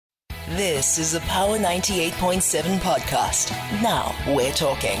This is a Power 98.7 podcast. Now we're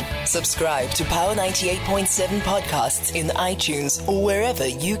talking. Subscribe to Power 98.7 podcasts in iTunes or wherever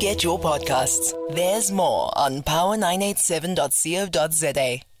you get your podcasts. There's more on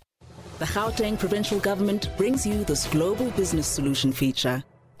power987.co.za. The Gauteng provincial government brings you this global business solution feature.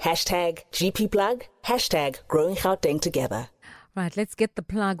 Hashtag GP Plug, hashtag Growing Gauteng Together. Right, let's get the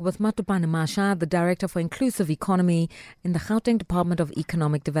plug with Matupane Masha, the Director for Inclusive Economy in the Gauteng Department of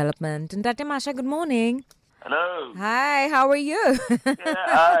Economic Development. And Dr. Masha, good morning. Hello. Hi, how are you?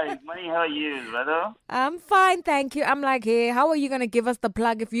 Hi, money, how are you, brother? I'm fine, thank you. I'm like, hey, how are you going to give us the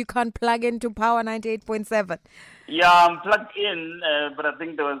plug if you can't plug into Power 98.7? Yeah, I'm plugged in, but I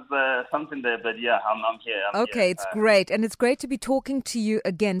think there was something there, but yeah, I'm here. Okay, it's great. And it's great to be talking to you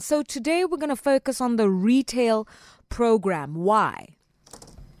again. So today we're going to focus on the retail program. Why?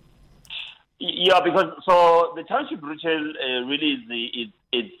 Yeah, because so the township retail really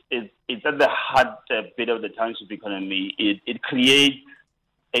it's at the heart bit of the township economy. It creates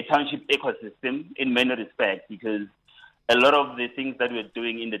a township ecosystem in many respects because a lot of the things that we're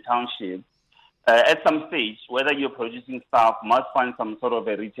doing in the township, at some stage, whether you're producing stuff, must find some sort of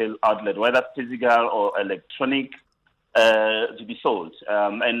a retail outlet, whether physical or electronic, to be sold.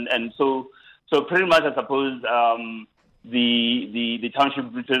 So pretty much, I suppose, the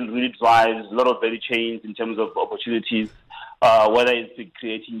township retail really drives a lot of value chains in terms of opportunities, whether it's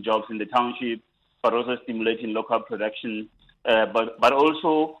creating jobs in the township, but also stimulating local production, but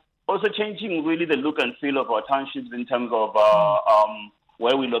also changing really the look and feel of our townships in terms of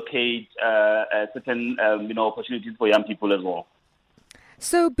where we locate certain opportunities for young people as well.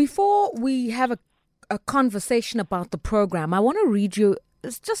 So before we have a conversation about the program, I want to read you.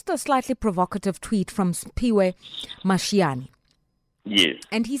 It's just a slightly provocative tweet from Piwe Mashiani. Yes.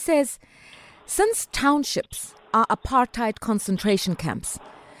 And he says, since townships are apartheid concentration camps,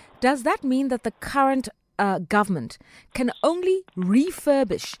 does that mean that the current government can only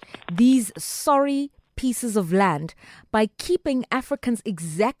refurbish these sorry pieces of land by keeping Africans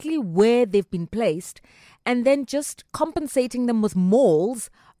exactly where they've been placed and then just compensating them with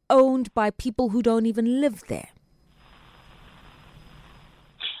malls owned by people who don't even live there?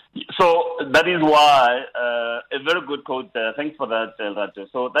 So that is why, a very good quote, thanks for that, Rato.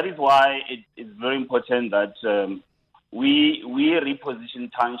 So that is why it's very important that we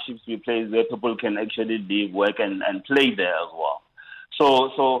reposition townships to a place where people can actually live, work, and play there as well.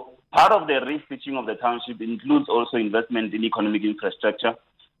 So part of the refitting of the township includes also investment in economic infrastructure,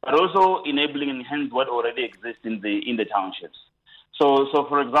 but also enabling and enhance what already exists in the townships. So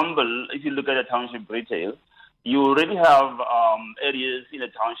for example, if you look at the township retail, you already have areas in the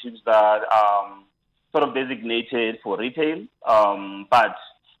townships that are sort of designated for retail, but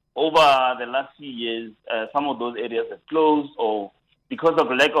over the last few years, some of those areas have closed, or because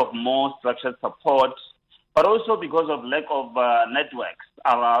of lack of more structured support, but also because of lack of networks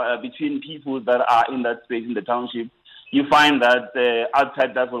between people that are in that space in the township. You find that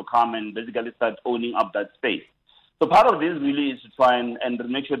outsiders will come and basically start owning up that space. So part of this really is to try and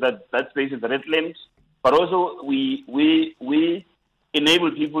make sure that that space is reclaimed, but also we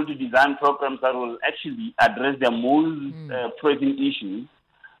enable people to design programs that will actually address their most pressing issues.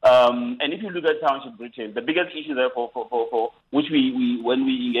 And if you look at township retail, the biggest issue there for which we when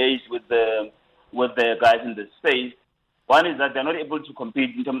we engage with the guys in the space, one is that they're not able to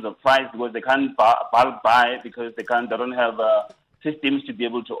compete in terms of price because they can't bulk buy because they don't have systems to be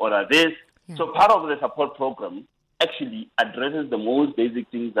able to order this. Yeah. So part of the support program actually addresses the most basic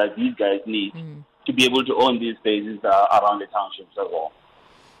things that these guys need to be able to own these spaces around the townships as well.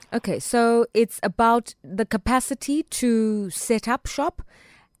 Okay, so it's about the capacity to set up shop,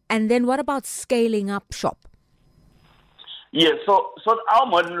 and then what about scaling up shop? Yeah, so our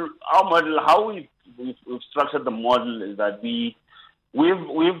model, how we've structured the model is that we've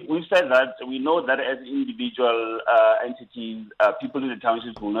said that we know that as individual entities, people in the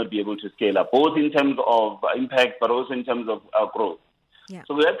townships will not be able to scale up, both in terms of impact, but also in terms of growth. Yeah.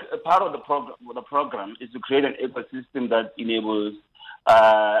 So part of the program is to create an ecosystem that enables,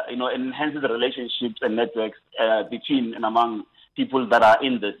 enhances the relationships and networks between and among people that are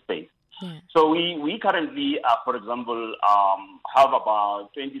in this space. Yeah. So we currently, for example, have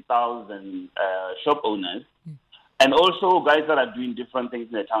about 20,000 shop owners, and also guys that are doing different things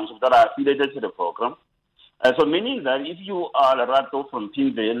in the township that are affiliated to the program. So meaning that if you are a Rato from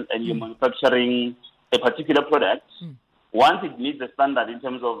Pinville and you're manufacturing a particular product, once it meets the standard in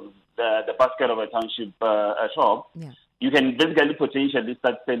terms of the basket of a township shop, you can basically potentially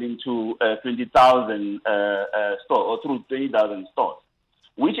start selling to 20,000 stores or through 20,000 stores,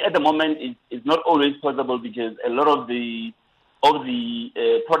 which at the moment is not always possible because a lot of the of the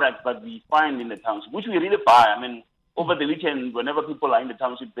products that we find in the township, which we really buy. I mean, over the weekend, whenever people are in the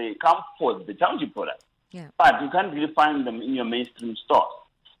township, they come for the township products. Yeah. But you can't really find them in your mainstream stores.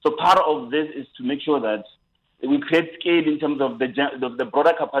 So part of this is to make sure that we create scale in terms of the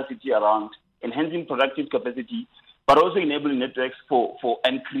broader capacity around enhancing productive capacity, but also enabling networks for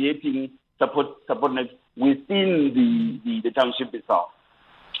and creating support nets within the township itself.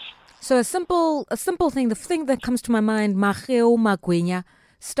 So a simple thing, the thing that comes to my mind, Mageo Magwenya,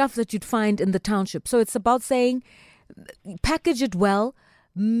 stuff that you'd find in the township. So it's about saying, package it well,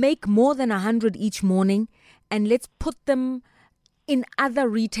 make more than 100 each morning, and let's put them in other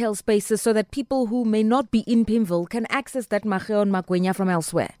retail spaces so that people who may not be in Pimville can access that Mageo and Magwenya from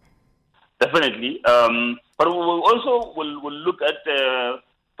elsewhere. Definitely. But we also will look at,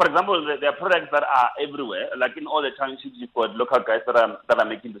 for example, there are products that are everywhere. Like in all the townships, you've got local guys that are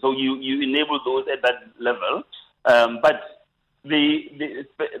making this. So you enable those at that level. But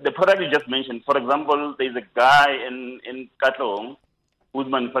the product you just mentioned, for example, there's a guy in Katlong who's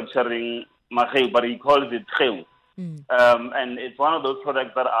manufacturing Mageo, but he calls it Geo. And it's one of those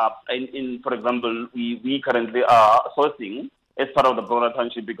products that are, for example, we currently are sourcing as part of the broader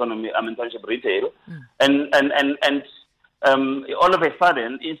township economy, township retail. And all of a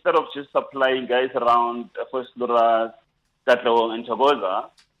sudden, instead of just supplying guys around First Loras, Katlong, and Togoza,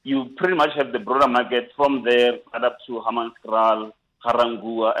 you pretty much have the broader market from there right up to Hammanskraal,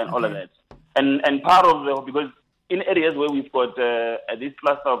 Harangua, and all of that. And part of because in areas where we've got this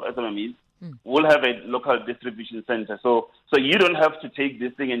cluster of SMMEs, we'll have a local distribution center. So you don't have to take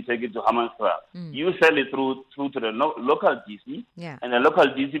this thing and take it to Hammanskraal. You sell it through to the local DC. Yeah. And the local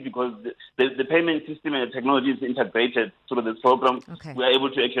DC, because the payment system and the technology is integrated through this program, we are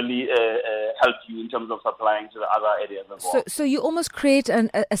able to actually help you in terms of supplying to the other areas as well. So you almost create a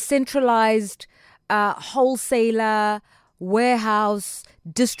centralized wholesaler, warehouse,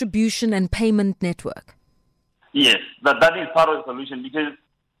 distribution and payment network. Yes, that is part of the solution, because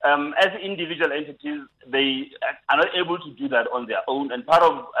as individual entities, they are not able to do that on their own. And part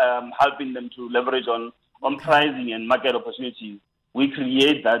of helping them to leverage on pricing and market opportunities, we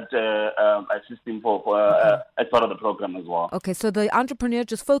create that system as part of the program as well. Okay, so the entrepreneur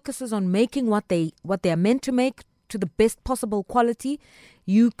just focuses on making what they are meant to make to the best possible quality.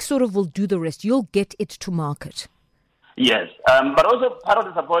 You sort of will do the rest. You'll get it to market. Yes, but also part of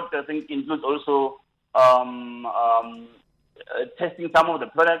the support, I think, includes also testing some of the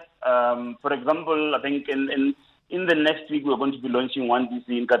products. For example, I think in the next week we're going to be launching one DC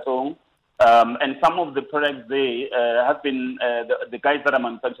in Katong, and some of the products they have been the guys that are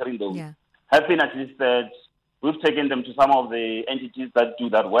manufacturing those have been assisted. We've taken them to some of the entities that do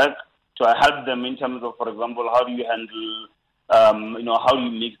that work to help them in terms of, for example, how do you handle, how do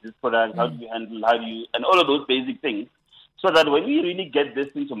you mix this product, how do you handle, and all of those basic things, so that when we really get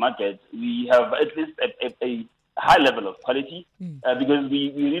this into market, we have at least a high level of quality, because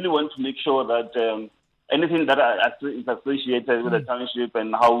we really want to make sure that anything that is associated with the township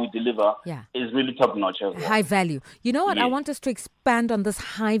and how we deliver is really top notch. High value. You know what? I want us to expand on this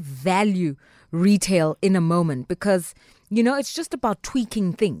high value retail in a moment, because, it's just about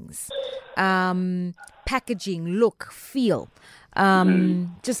tweaking things. Packaging, look, feel,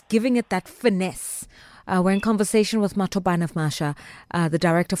 just giving it that finesse. We're in conversation with Matobana Masha, the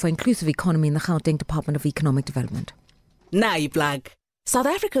Director for Inclusive Economy in the Gauteng Department of Economic Development. Now you plug. South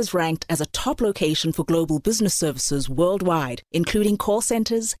Africa is ranked as a top location for global business services worldwide, including call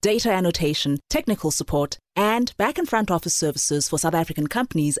centers, data annotation, technical support, and back and front office services for South African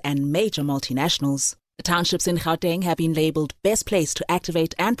companies and major multinationals. The townships in Gauteng have been labelled best place to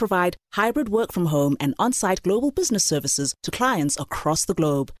activate and provide hybrid work from home and on-site global business services to clients across the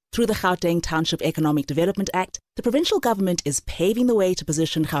globe. Through the Gauteng Township Economic Development Act, the provincial government is paving the way to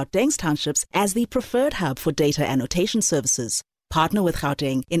position Gauteng's townships as the preferred hub for data annotation services. Partner with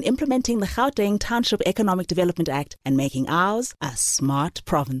Gauteng in implementing the Gauteng Township Economic Development Act and making ours a smart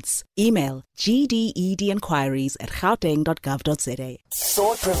province. Email gdedinquiries@gauteng.gov.za.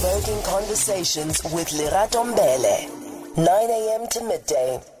 Thought-provoking conversations with Lerato Mbele, 9 a.m. to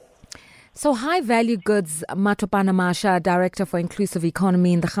midday. So high-value goods, Matopana Masha, Director for Inclusive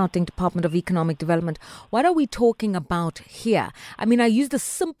Economy in the Gauteng Department of Economic Development. What are we talking about here? I mean, I used a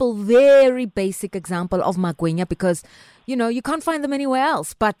simple, very basic example of Magwenya because, you can't find them anywhere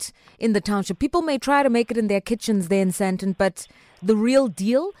else. But in the township, people may try to make it in their kitchens there in Sandton, but the real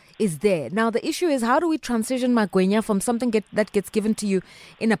deal is there. Now, the issue is, how do we transition Magwenya from something that gets given to you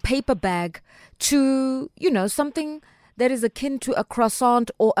in a paper bag to, something that is akin to a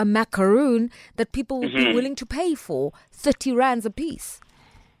croissant or a macaroon that people would be willing to pay for 30 rands a piece?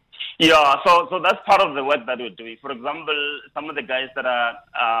 Yeah, so that's part of the work that we're doing. For example, some of the guys that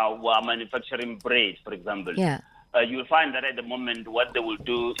were manufacturing bread, for example, you will find that at the moment what they will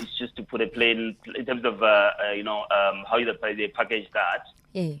do is just to put a plain, in terms of how they package that.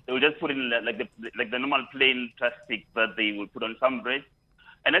 Yeah. They will just put in like the normal plain plastic that they will put on some bread,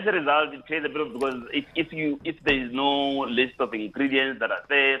 and as a result, it creates a bit of, because if there is no list of ingredients that are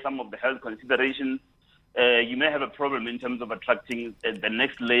there, some of the health considerations, you may have a problem in terms of attracting the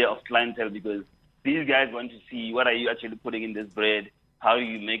next layer of clientele, because these guys want to see what are you actually putting in this bread, how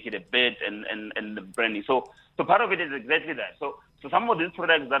you make it a bit, and the branding. So part of it is exactly that. So some of these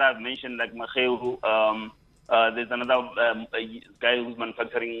products that I've mentioned, like Macheu, there's another guy who's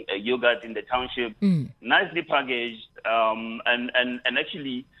manufacturing yogurt in the township, nicely packaged, and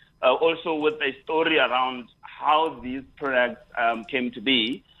actually also with a story around how these products came to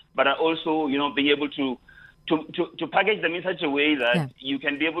be, but also being able to package them in such a way that you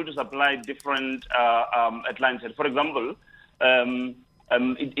can be able to supply different clientele. For example,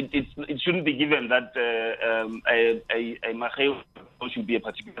 it shouldn't be given that a Macheu should be a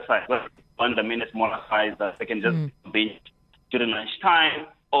particular size. One that means a smaller size that they can just be during lunchtime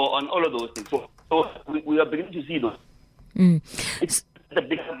or on all of those things. So we are beginning to see those. It's the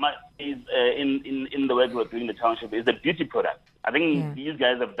biggest is in the work we're doing in the township is the beauty product. I think these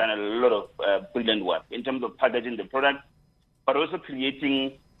guys have done a lot of brilliant work in terms of packaging the product, but also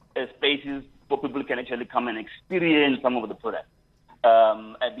creating spaces where people can actually come and experience some of the product.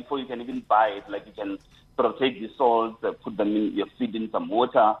 And before you can even buy it, like you can sort of take the salts, put them in, you feed in some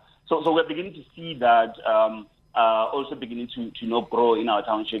water. So we're beginning to see that also beginning to grow in our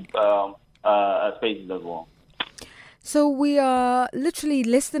township spaces as well. So we are literally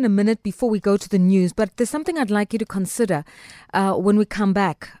less than a minute before we go to the news, but there's something I'd like you to consider when we come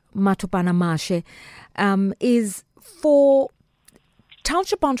back, Matopana Mashe, is for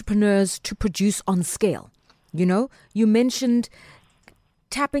township entrepreneurs to produce on scale. You mentioned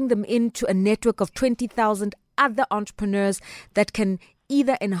tapping them into a network of 20,000 other entrepreneurs that can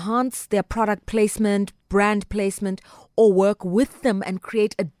either enhance their product placement, brand placement, or work with them and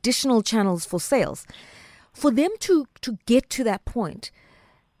create additional channels for sales. For them to get to that point,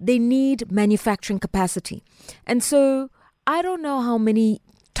 they need manufacturing capacity. And so I don't know how many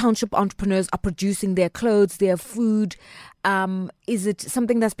township entrepreneurs are producing their clothes, their food. Is it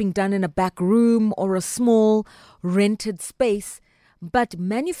something that's being done in a back room or a small rented space? But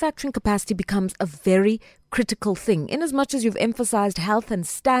manufacturing capacity becomes a very critical thing. In as much as you've emphasized health and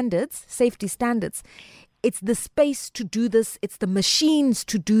standards, safety standards, it's the space to do this. It's the machines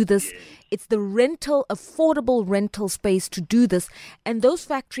to do this. It's the affordable rental space to do this. And those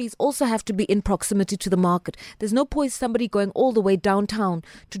factories also have to be in proximity to the market. There's no point somebody going all the way downtown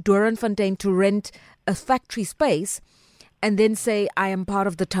to Doornfontein to rent a factory space and then say, I am part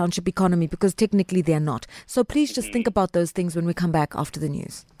of the township economy, because technically they're not. So please just think about those things when we come back after the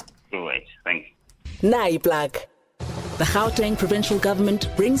news. Great, thank you. Plug. The Gauteng provincial government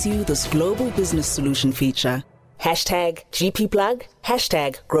brings you this global business solution feature. #GPplug,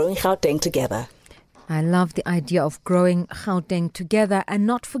 #growing Gauteng together. I love the idea of growing Gauteng together and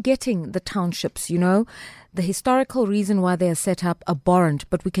not forgetting the townships, The historical reason why they are set up, abhorrent,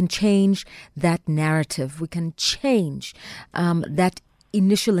 but we can change that narrative. We can change that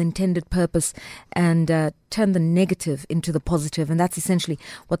initial intended purpose and turn the negative into the positive. And that's essentially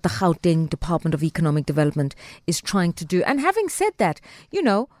what the Gauteng Department of Economic Development is trying to do. And having said that,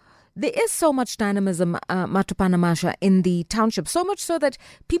 there is so much dynamism, Matopana Masha, in the township, so much so that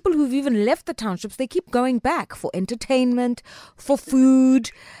people who've even left the townships, they keep going back for entertainment, for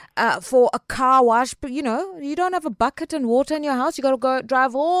food, for a car wash. But, you don't have a bucket and water in your house. You got to go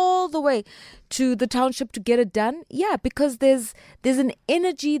drive all the way to the township to get it done. Yeah, because there's an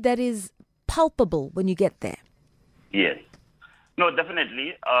energy that is palpable when you get there. Yes. No,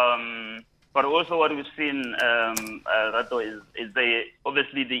 definitely. But also what we've seen, Rato, is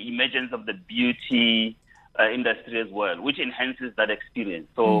obviously the emergence of the beauty industry as well, which enhances that experience.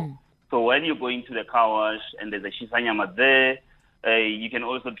 So when you go into the car wash and there's a shisanyama there, you can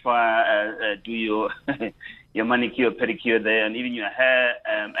also try do your your manicure, pedicure there, and even your hair,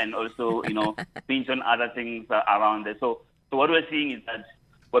 and also pinch on other things around there. So what we're seeing is that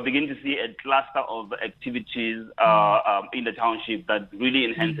we're beginning to see a cluster of activities in the township that really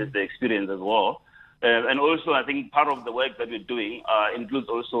enhances the experience as well. And also, I think part of the work that we're doing includes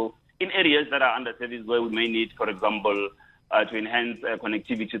also in areas that are underserviced where we may need, for example, to enhance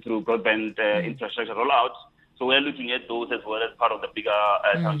connectivity through broadband infrastructure rollout. So we're looking at those as well as part of the bigger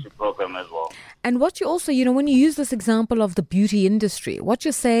township program as well. And what you also, when you use this example of the beauty industry, what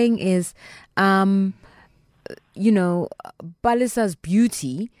you're saying is, Balisa's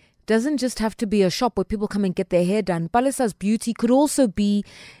beauty doesn't just have to be a shop where people come and get their hair done. Palisa's beauty could also be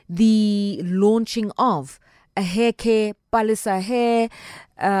the launching of a hair care, Palisa hair,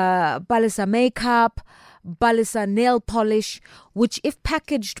 Palisa makeup, Palisa nail polish, which if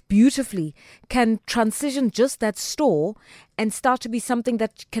packaged beautifully can transition just that store and start to be something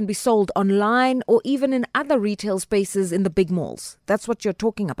that can be sold online or even in other retail spaces in the big malls. That's what you're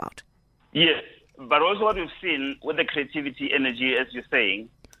talking about. Yes, but also what we've seen with the creativity energy, as you're saying,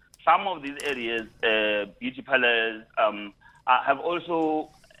 some of these areas, beauty parlors, have also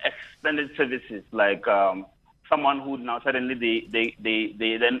extended services like someone who now suddenly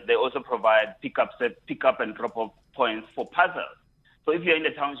they also provide pick up and drop off points for parcels. So if you're in the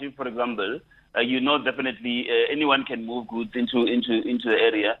township, for example, definitely anyone can move goods into the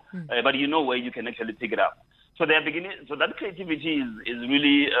area, but you know where you can actually pick it up. So they are beginning. So that creativity is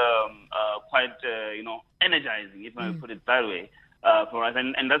really quite energizing, if I put it that way, for us,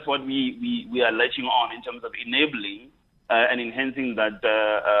 and that's what we are latching on in terms of enabling and enhancing that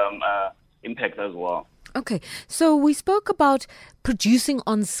impact as well. Okay, so we spoke about producing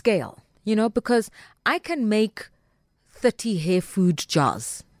on scale, because I can make 30 hair food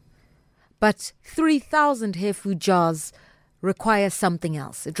jars, but 3,000 hair food jars require something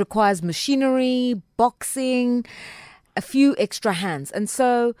else. It requires machinery, boxing, a few extra hands. And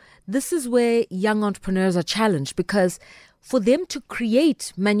so this is where young entrepreneurs are challenged, because for them to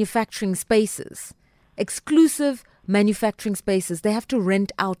create manufacturing spaces, exclusive manufacturing spaces, they have to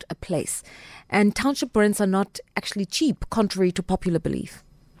rent out a place. And township rents are not actually cheap, contrary to popular belief.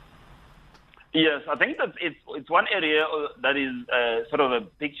 Yes, I think that it's one area that is sort of a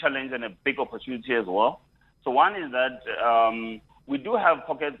big challenge and a big opportunity as well. So one is that we do have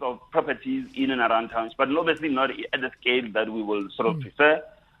pockets of properties in and around towns, but obviously not at the scale that we will sort of prefer.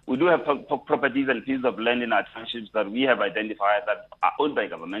 We do have properties and pieces of land in our townships that we have identified that are owned by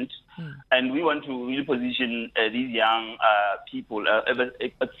government, and we want to really position these young people,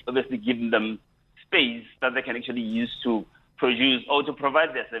 obviously giving them space that they can actually use to produce or to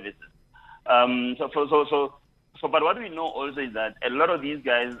provide their services. But what we know also is that a lot of these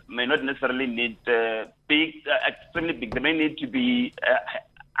guys may not necessarily need extremely big. They may need to be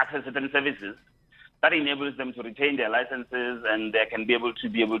access certain services that enables them to retain their licenses, and they can be able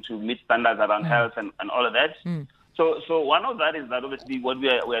to meet standards around health and all of that. So one of that is that obviously what we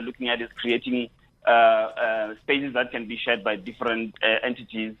are looking at is creating spaces that can be shared by different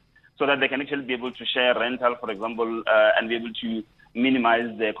entities, so that they can actually be able to share rental, for example, and be able to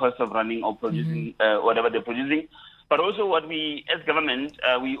minimize the cost of running or producing whatever they're producing. But also what we, as government,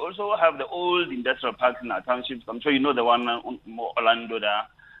 we also have the old industrial parks in our townships. I'm sure you know the one in Orlando there,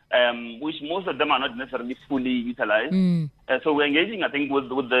 which most of them are not necessarily fully utilized. So we're engaging, I think, with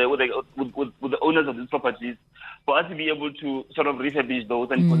the owners of these properties for us to be able to sort of refurbish those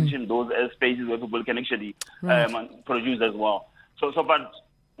and position those as spaces where people can actually produce as well. But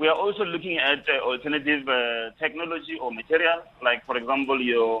we are also looking at alternative technology or materials, like, for example,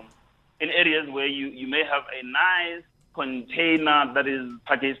 in areas where you may have a nice container that is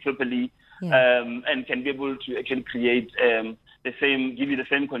packaged properly and can be able to actually create give you the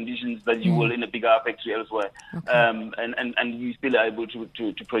same conditions that you will in a bigger factory elsewhere. And you still are able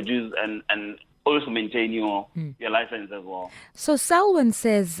to produce and also maintain your license as well. So Selwyn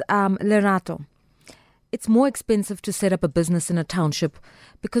says, Lerato, it's more expensive to set up a business in a township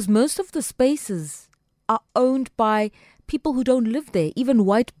because most of the spaces are owned by people who don't live there, even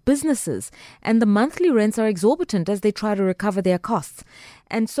white businesses. And the monthly rents are exorbitant as they try to recover their costs.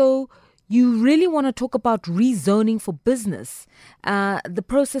 And so you really want to talk about rezoning for business. The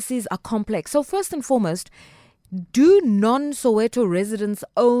processes are complex. So first and foremost, do non-Soweto residents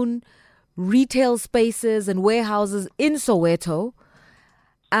own retail spaces and warehouses in Soweto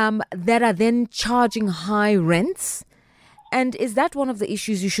that are then charging high rents? And is that one of the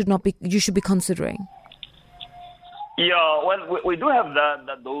issues you should be considering? Yeah, well, we do have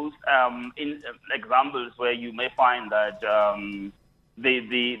those examples where you may find that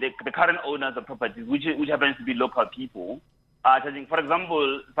the current owners of properties, which happens to be local people, are charging. For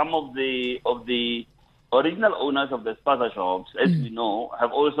example, some of the original owners of the spaza shops, as we know,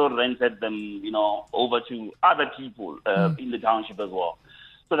 have also rented them, over to other people in the township as well.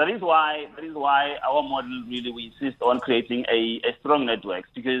 So that is why our model really, we insist on creating a strong network,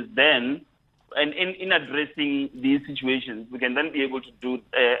 because then, and in addressing these situations, we can then be able to do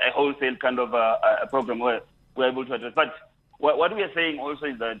a wholesale kind of a program where we're able to address. But what we are saying also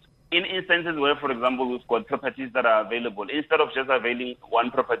is that in instances where, for example, we've got properties that are available, instead of just availing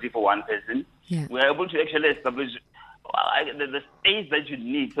one property for one person, we're able to actually establish the space that you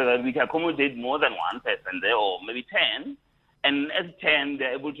need so that we can accommodate more than one person there, or maybe 10. And as 10,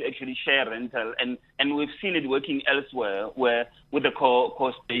 they're able to actually share rental. And we've seen it working elsewhere where with the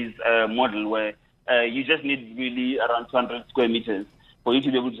cost-based model where you just need really around 200 square meters for you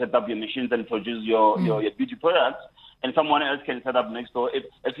to be able to set up your machines and produce your beauty products. And someone else can set up next door.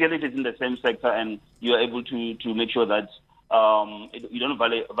 Especially if it's in the same sector and you're able to make sure that you don't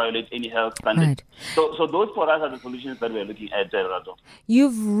violate any health standards. Right. So those for us are the solutions that we're looking at, Rato.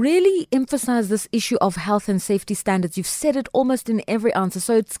 You've really emphasized this issue of health and safety standards. You've said it almost in every answer.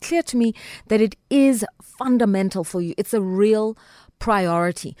 So it's clear to me that it is fundamental for you. It's a real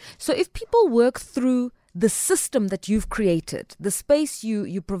priority. So if people work through the system that you've created, the space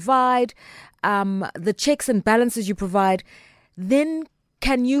you provide, the checks and balances you provide, then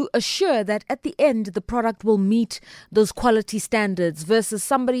can you assure that at the end the product will meet those quality standards versus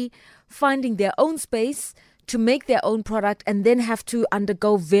somebody finding their own space to make their own product and then have to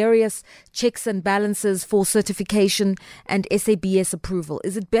undergo various checks and balances for certification and SABS approval?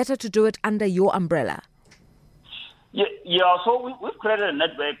 Is it better to do it under your umbrella? Yeah. So we've created a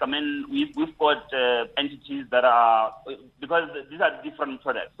network. I mean, we've got entities that are, because these are different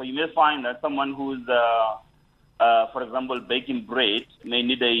products. So you may find that someone who's, for example, baking bread may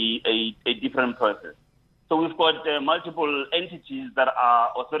need a different process. So we've got multiple entities that are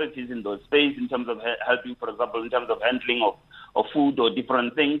authorities in those space in terms of helping, for example, in terms of handling of food or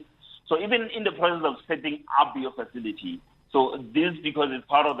different things. So even in the process of setting up your facility, so this, because it's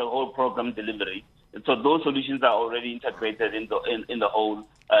part of the whole program delivery, so those solutions are already integrated in the whole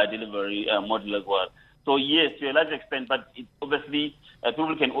delivery model as well. So yes, to a large extent, but obviously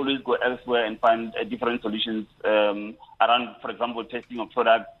people can always go elsewhere and find different solutions around, for example, testing of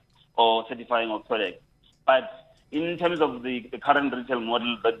products or certifying of products. But in terms of the current retail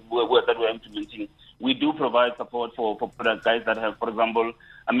model that we're implementing, we do provide support for product guys that have, for example,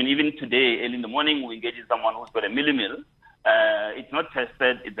 I mean, even today, early in the morning, we engage someone who's got a milli mill. It's not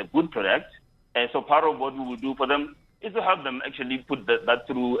tested. It's a good product. So part of what we will do for them is to help them actually put that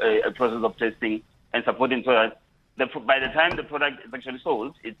through a process of testing and supporting so that by the time the product is actually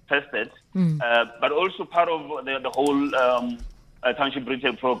sold, it's tested. But also part of the whole township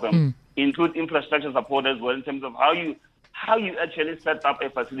retail program include infrastructure support as well in terms of how you actually set up a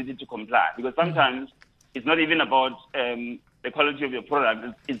facility to comply. Because sometimes it's not even about the quality of your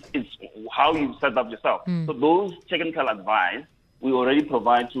product, it's how you set up yourself. So those technical advice we already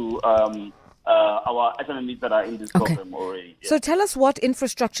provide to our SMEs that are in this program already. Yeah. So tell us what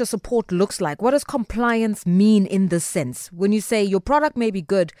infrastructure support looks like. What does compliance mean in this sense? When you say your product may be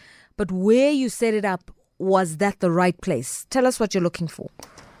good, but where you set it up, was that the right place? Tell us what you're looking for.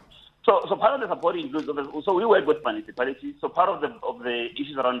 So part of the support includes, so we work with municipalities. So part of the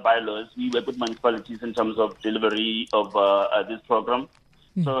issues around bylaws, we work with municipalities in terms of delivery of this program.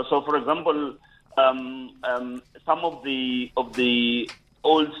 So for example, some of the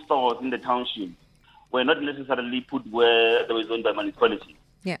old stores in the township were not necessarily put where they were owned by municipality.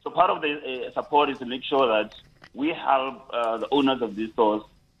 Yeah. So part of the support is to make sure that we help the owners of these stores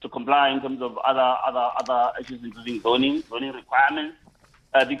to comply in terms of other issues, including zoning requirements.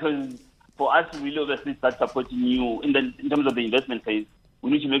 Because for us to really obviously start supporting you in terms of the investment phase, we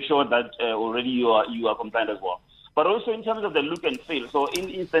need to make sure that already you are compliant as well. But also in terms of the look and feel. So in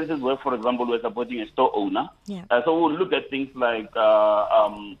instances where, for example, we're supporting a store owner, so we'll look at things like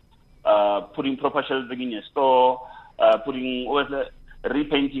putting proper shelving in your store,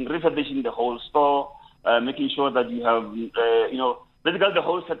 repainting, refurbishing the whole store, making sure that you have, basically the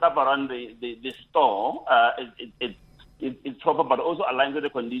whole setup around the store is proper, but also aligned with the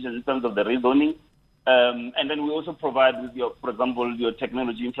conditions in terms of the rezoning. And then we also provide with for example, your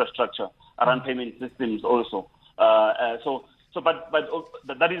technology infrastructure around payment systems also. But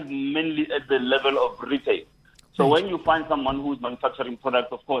that is mainly at the level of retail. So when you find someone who's manufacturing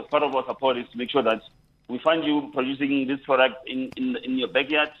products, of course, part of our support is to make sure that we find you producing this product in your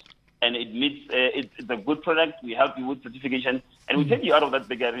backyard, and it meets, it's a good product. We help you with certification, and we take you out of that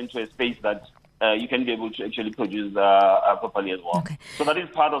backyard into a space that you can be able to actually produce properly as well. Okay. So that is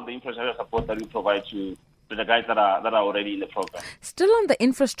part of the infrastructure support that we provide to the guys that are already in the program. Still on the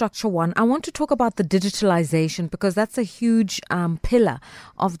infrastructure one, I want to talk about the digitalization, because that's a huge pillar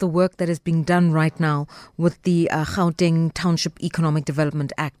of the work that is being done right now with the Gauteng Township Economic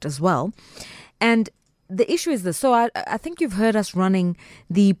Development Act as well. And the issue is this. So I think you've heard us running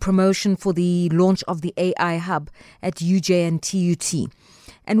the promotion for the launch of the AI Hub at UJ and TUT.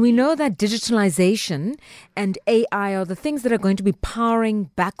 And we know that digitalization and AI are the things that are going to be powering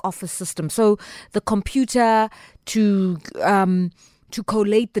back office systems. So the computer to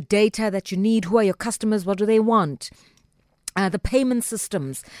collate the data that you need. Who are your customers? What do they want? The payment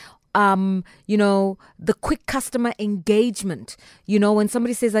systems. the quick customer engagement. When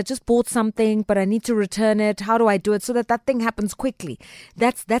somebody says, I just bought something, but I need to return it. How do I do it so that thing happens quickly?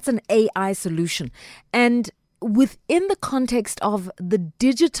 That's an AI solution. And within the context of the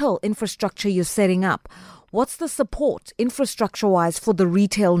digital infrastructure you're setting up, what's the support infrastructure-wise for the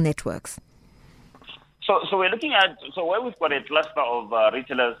retail networks? So we're looking at where we've got a cluster of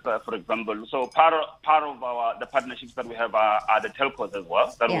retailers, for example. So part of the partnerships that we have are the telcos as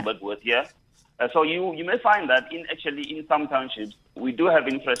well that we work with here. So you may find that in some townships we do have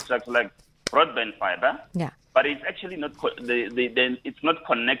infrastructure like broadband fiber. Yeah. But it's actually not it's not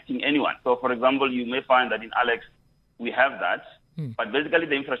connecting anyone. So for example, you may find that in Alex we have that, but basically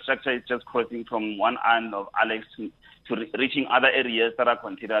the infrastructure is just crossing from one end of Alex to reaching other areas that are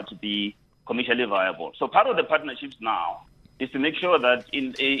considered to be commercially viable. So part of the partnerships now is to make sure that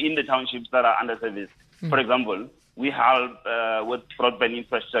in the townships that are under service, for example, we help with broadband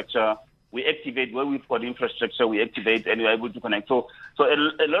infrastructure. We activate where we've got infrastructure. We activate and we're able to connect. So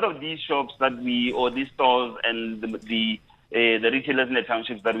a lot of these shops these stores and the retailers in the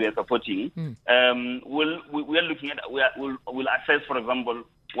townships that we are supporting, we are looking at we'll assess, for example,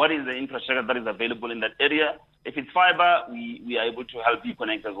 what is the infrastructure that is available in that area. If it's fiber, we are able to help you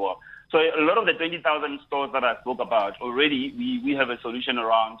connect as well. So a lot of the 20,000 stores that I spoke about already, we have a solution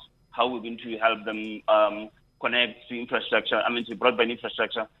around how we're going to help them connect to to broadband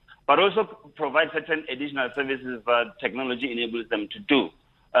infrastructure, but also provide certain additional services that technology enables them to do.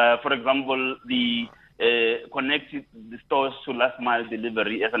 For example, connect the stores to last mile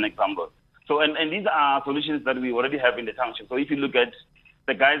delivery as an example. So and these are solutions that we already have in the township. So if you look at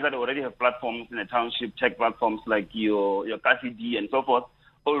the guys that already have platforms in the township, tech platforms like your GED and so forth,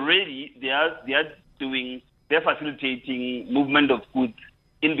 already they're facilitating movement of goods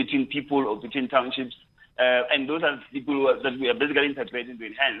in between people or between townships, and those are people that we are basically integrating to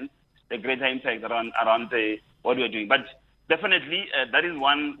enhance the greater impact around what we are doing. But definitely that is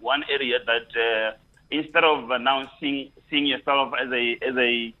one area that instead of now seeing yourself as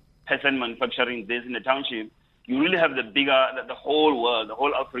a person manufacturing this in the township, you really have the whole world, the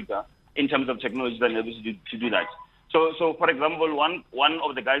whole Africa, in terms of technology that enables you to do that. So for example, one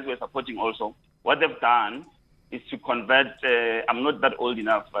of the guys we're supporting also, what they've done is to convert. I'm not that old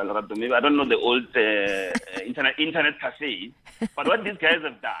enough, maybe I don't know the old internet cafes, but what these guys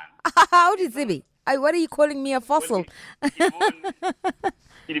have done. How did it be? What are you calling me a fossil? I'm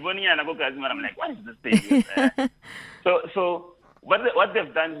like, what is this thing? So what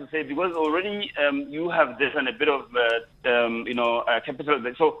they've done is to say, because already you have this and a bit of capital.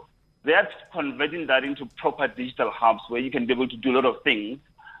 So they are converting that into proper digital hubs where you can be able to do a lot of things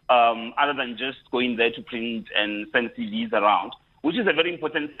other than just going there to print and send CVs around, which is a very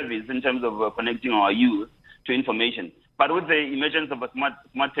important service in terms of connecting our youth to information. But with the emergence of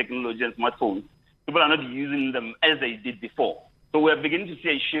smart technology and smartphones, people are not using them as they did before. So we are beginning to see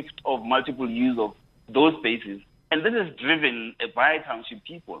a shift of multiple use of those spaces. And this is driven by township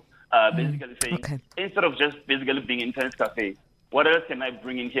people, basically saying, instead of just basically being internet cafe, what else can I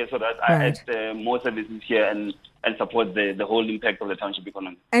bring in here so that I add more services here and support the whole impact of the township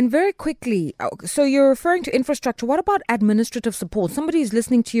economy? And very quickly, so you're referring to infrastructure. What about administrative support? Somebody is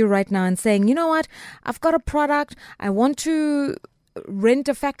listening to you right now and saying, you know what, I've got a product, I want to rent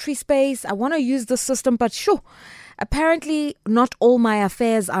a factory space, I want to use the system, but apparently not all my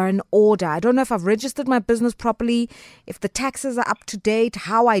affairs are in order. I don't know if I've registered my business properly, if the taxes are up to date,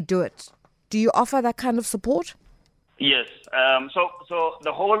 how I do it. Do you offer that kind of support? Yes. So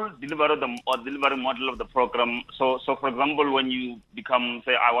the whole delivery model of the program. So for example, when you become,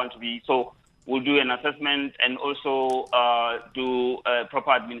 say, I want to be, so we'll do an assessment and also do a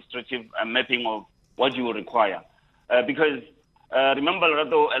proper administrative mapping of what you will require. Because remember,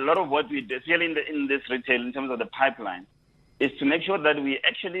 a lot of what we do, especially in this retail, in terms of the pipeline, is to make sure that we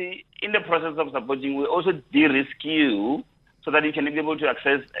actually, in the process of supporting, we also de-risk you so that you can be able to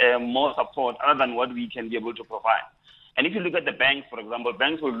access more support other than what we can be able to provide. And if you look at the banks, for example,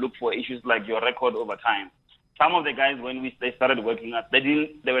 banks will look for issues like your record over time. Some of the guys, when they started working at,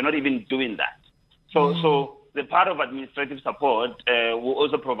 they were not even doing that. So the part of administrative support will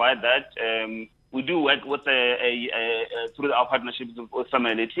also provide that. We do work with through our partnerships with some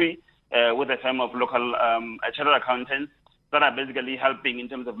military, with a firm of local chartered accountants that are basically helping in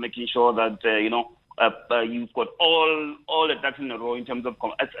terms of making sure that you've got all the ducks in a row in terms of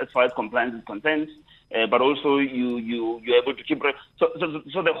as far as compliance is concerned, but also you're able to keep. So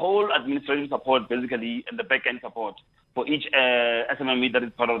the whole administrative support basically and the back end support for each SMME that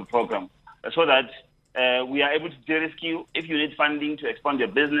is part of the program, so that we are able to de-risk you. If you need funding to expand your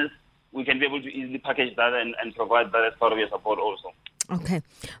business, we can be able to easily package that and provide that as part of your support also. Okay.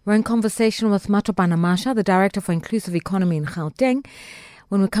 We're in conversation with Matobana Masha, the Director for Inclusive Economy in Gauteng.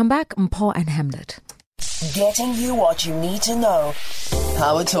 When we come back, Mpho and Hamlet. Getting you what you need to know.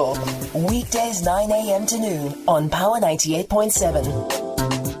 Power Talk. Weekdays 9 a.m. to noon on Power 98.7.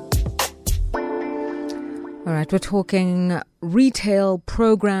 All right, we're talking retail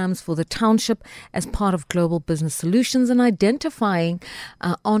programs for the township as part of global business solutions and identifying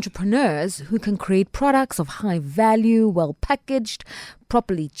entrepreneurs who can create products of high value, well packaged,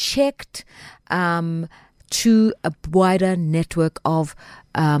 properly checked, to a wider network of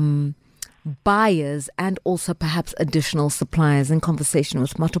buyers and also perhaps additional suppliers. In conversation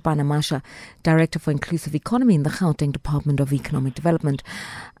with Matobana Masha, Director for Inclusive Economy in the Gauteng Department of Economic Development.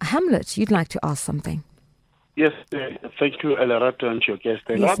 Hamlet, you'd like to ask something? Yes, thank you, Elarato, and your guest.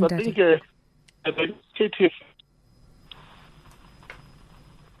 Yes, I think the initiative.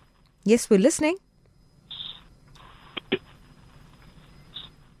 Yes, we're listening.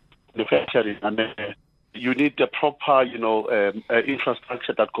 The factory, and you need the proper,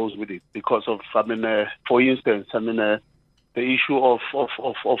 infrastructure that goes with it. Because of, for instance, the issue of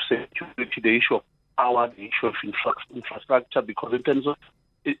security, the issue of power, the issue of infrastructure. Because in terms of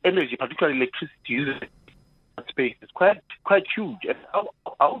energy, particularly electricity, space is quite huge. And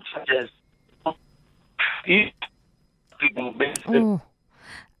I would suggest if people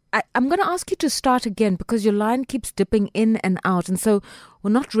I'm going to ask you to start again because your line keeps dipping in and out, and so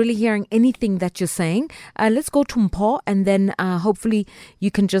we're not really hearing anything that you're saying. Let's go to Mpho, and then hopefully you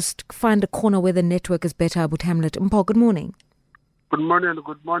can just find a corner where the network is better with Hamlet. Mpho, good morning. Good morning, and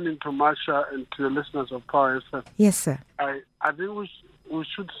good morning to Masha and to the listeners of Power FM. Yes, sir. I think we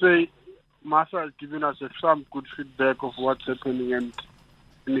should say Masha has given us some good feedback of what's happening and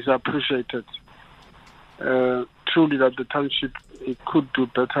is appreciated. Truly that the township could do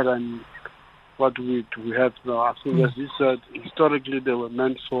better than what we have now. I think, as you said, historically they were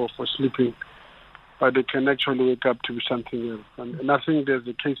meant for sleeping, but they can actually wake up to something else. And I think there's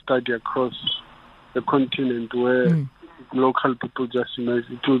a case study across the continent where local people just emerge.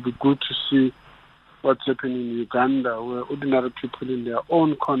 It will be good to see what's happening in Uganda, where ordinary people in their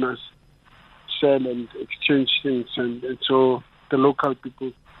own corners sell and exchange things, and so the local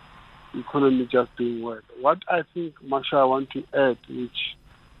people economy just doing well. What I think, Masha, I want to add, which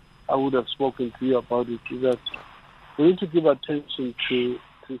I would have spoken to you about it, is that we need to give attention to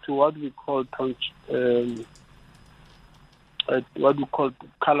what we call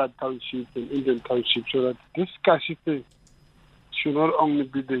colored township and Indian township, so that this scarcity should not only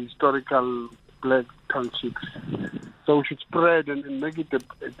be the historical black townships. So we should spread and make it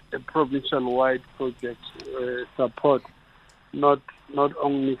a provincial-wide project support, not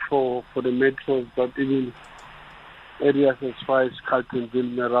only for the metros, but even areas as far as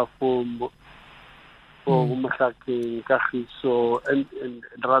Carltonville, Merafo, Umasaki, Kagiso, and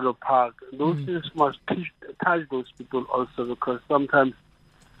Rado Park. Those things must touch those people also, because sometimes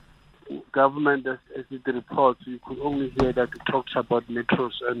government, as it reports, you could only hear that it talks about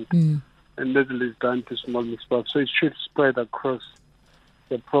metros and little is done to small municipalities. So it should spread across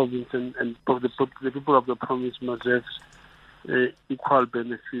the province, and the people of the province must have equal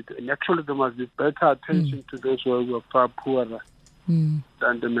benefit. And actually, there must be better attention to those who are far poorer than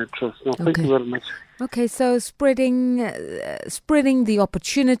the metros. No, thank you very much. Okay, so spreading the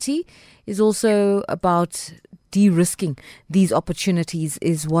opportunity is also about de-risking these opportunities,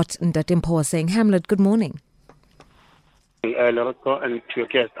 is what Mpho was saying. Hamlet, good morning. Lerato, and to your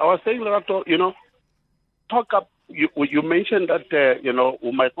guest. I was saying, Lerato, you mentioned that,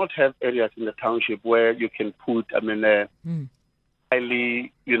 we might not have areas in the township where you can put,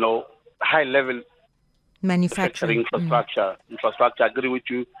 highly, high-level manufacturing infrastructure. I agree with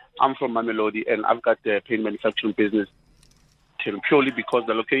you. I'm from Mamelodi, and I've got a paint manufacturing business purely because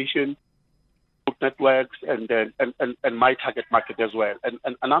the location, networks, and my target market as well. And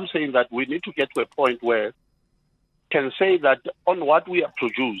I'm saying that we need to get to a point where can say that on what we have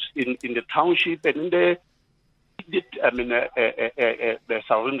produced in the township and in the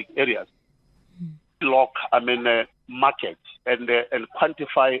surrounding areas, lock markets and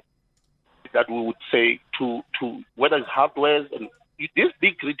quantify that we would say to whether it's hardware and these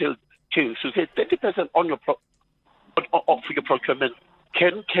big retail chains to say 30% on your of your procurement.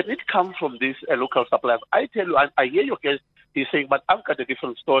 Can it come from these local suppliers? I tell you, I hear your guest. He's saying, but I've got a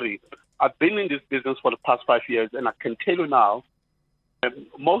different story. I've been in this business for the past 5 years, and I can tell you now,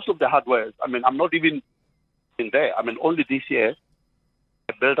 most of the hardware, I'm not even in there. Only this year,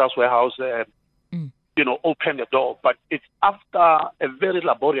 the Builders Warehouse, opened the door. But it's after a very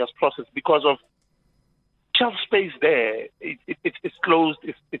laborious process because of shelf space there. It's closed.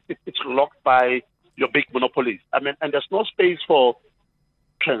 It's locked by your big monopolies. And there's no space for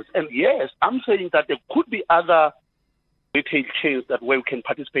trends. And yes, I'm saying that there could be other retail chains that where we can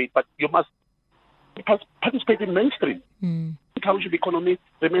participate, but you must participate in mainstream. The township economy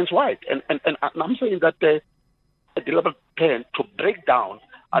remains wide. And I'm saying that a deliberate plan to break down,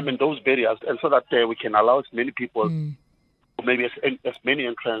 those barriers, and so that we can allow as many people, maybe as many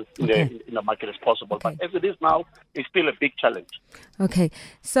entrants in the market as possible. Okay. But as it is now, it's still a big challenge. Okay.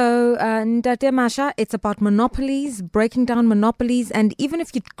 So, Ndate Masha, it's about monopolies, breaking down monopolies, and even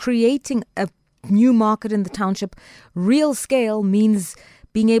if you're creating a new market in the township, real scale means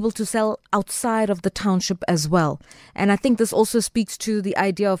being able to sell outside of the township as well. And I think this also speaks to the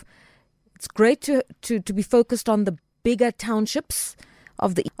idea of it's great to be focused on the bigger townships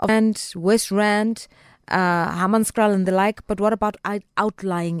of the Rand, West Rand, Hammanskraal and the like, but what about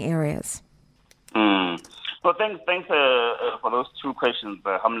outlying areas? Well, thanks for those two questions,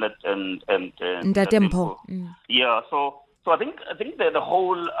 Hamlet and Ndimpo. Yeah, so I think the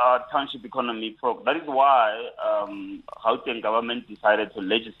whole township economy that is why Gauteng government decided to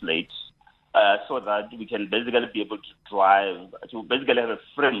legislate so that we can basically be able to basically have a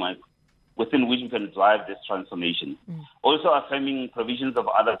framework within which we can drive this transformation. Also affirming provisions of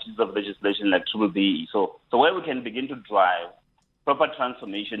other pieces of legislation like BBBE. So where we can begin to drive proper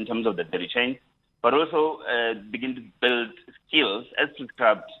transformation in terms of the dairy chain, but also begin to build skills as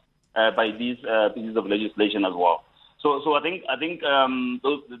prescribed by these pieces of legislation as well. So I think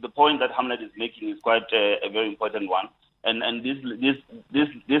the point that Hamlet is making is quite a very important one. And this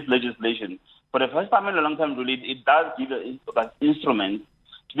legislation, for the first time in a long time, really, it does give an instrument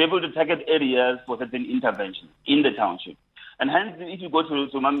to be able to target areas for certain interventions in the township. And hence, if you go to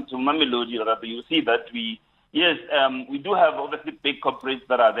Mamelodi, you see that we do have obviously big corporates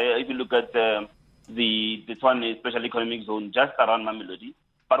that are there. If you look at the Tshwane Special Economic Zone just around Mamelodi.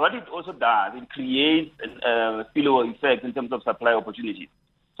 But what it also does, it creates a spillover effect in terms of supply opportunities.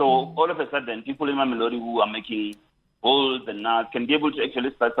 So all of a sudden, people in Mamelodi who are making bolts and nuts can be able to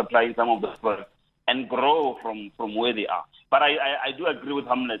actually start supplying some of those products and grow from where they are. But I do agree with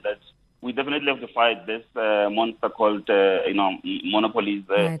Hamlet that we definitely have to fight this monster called monopolies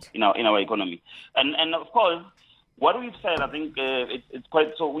in our economy. And of course, what we've said, I think it's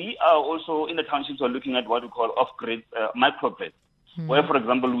quite. So we are also in the townships. We're looking at what we call off-grid microgrids, where, for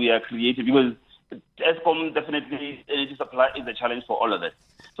example, we are creating because Eskom definitely energy supply is a challenge for all of us.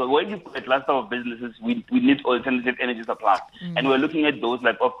 So when you put a cluster of businesses, we need alternative energy supply. And we're looking at those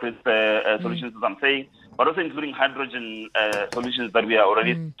like off-grid solutions, as I'm saying, but also including hydrogen solutions that we are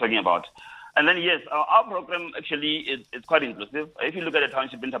already talking about. And then, yes, our program actually is quite inclusive. If you look at the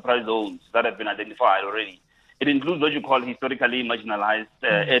township enterprise zones that have been identified already, it includes what you call historically marginalized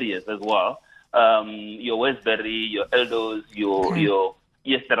areas as well. Your Westbury, your Eldos, your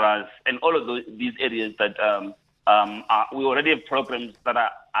Yesteras, and all of these areas that we already have programs that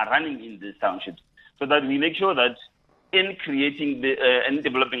are running in these townships, so that we make sure that in creating and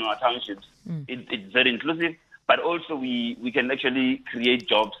developing our townships, it's very inclusive, but also we can actually create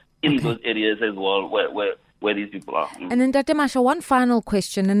jobs in those areas as well where these people are. And then, Dr. Masha, one final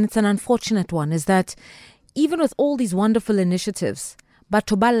question, and it's an unfortunate one, is that even with all these wonderful initiatives, but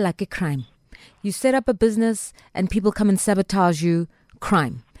tobal like a crime. You set up a business and people come and sabotage you,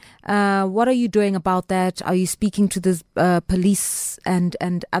 crime. What are you doing about that? Are you speaking to the police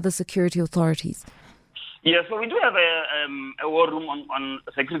and other security authorities? Yeah, so we do have a war room on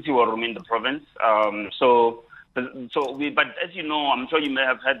security war room in the province. But as you know, I'm sure you may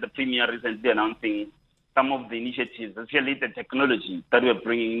have heard the Premier recently announcing some of the initiatives, especially the technology that we're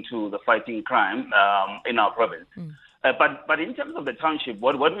bringing to the fighting crime in our province. But in terms of the township,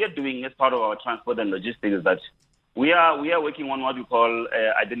 what we are doing as part of our transport and logistics is that we are working on what we call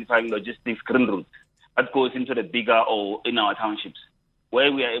identifying logistics green routes that goes into the bigger or in our townships, where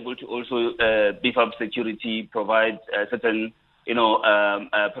we are able to also beef up security, provide certain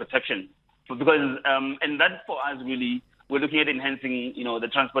protection. Because and that for us really, we're looking at enhancing the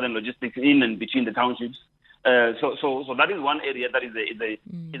transport and logistics in and between the townships. So that is one area that is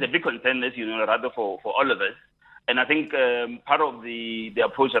a big concern, as you know, rather for all of us. And I think part of the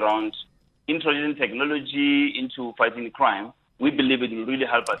approach around introducing technology into fighting crime, we believe it will really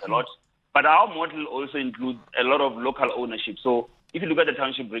help us a lot. But our model also includes a lot of local ownership. So if you look at the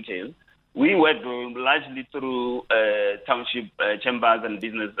township retail, we work largely through township chambers and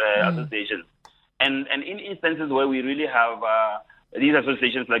business associations. And in instances where we really have these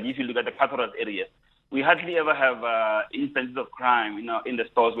associations, like if you look at the Catharas area, we hardly ever have instances of crime in the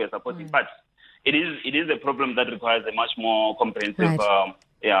stores we are supporting. But it is a problem that requires a much more comprehensive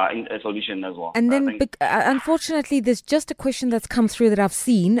a solution as well. And then, unfortunately, there's just a question that's come through that I've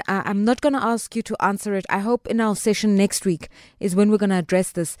seen. I'm not going to ask you to answer it. I hope in our session next week is when we're going to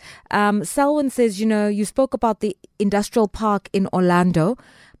address this. Selwyn says, you spoke about the industrial park in Orlando,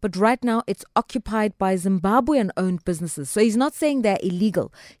 but right now it's occupied by Zimbabwean-owned businesses. So he's not saying they're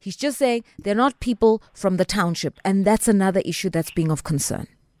illegal. He's just saying they're not people from the township. And that's another issue that's being of concern.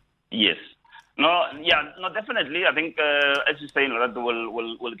 Yes. Definitely. I think, as you say,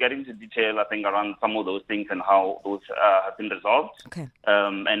 we'll get into detail, I think, around some of those things and how those have been resolved. Okay.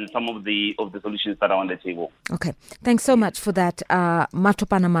 And some of the solutions that are on the table. Okay. Thanks so much for that.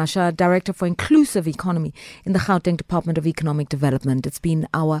 Matopana Masha, Director for Inclusive Economy in the Gauteng Department of Economic Development. It's been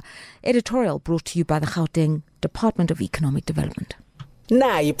our editorial brought to you by the Gauteng Department of Economic Development.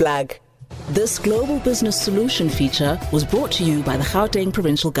 Now you plug. This Global Business Solution feature was brought to you by the Gauteng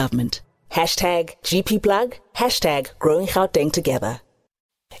Provincial Government. #GPplug, #Growing Gauteng Together.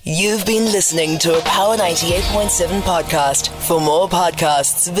 You've been listening to a Power 98.7 podcast. For more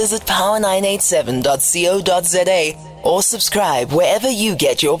podcasts, visit power987.co.za or subscribe wherever you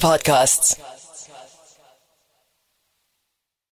get your podcasts.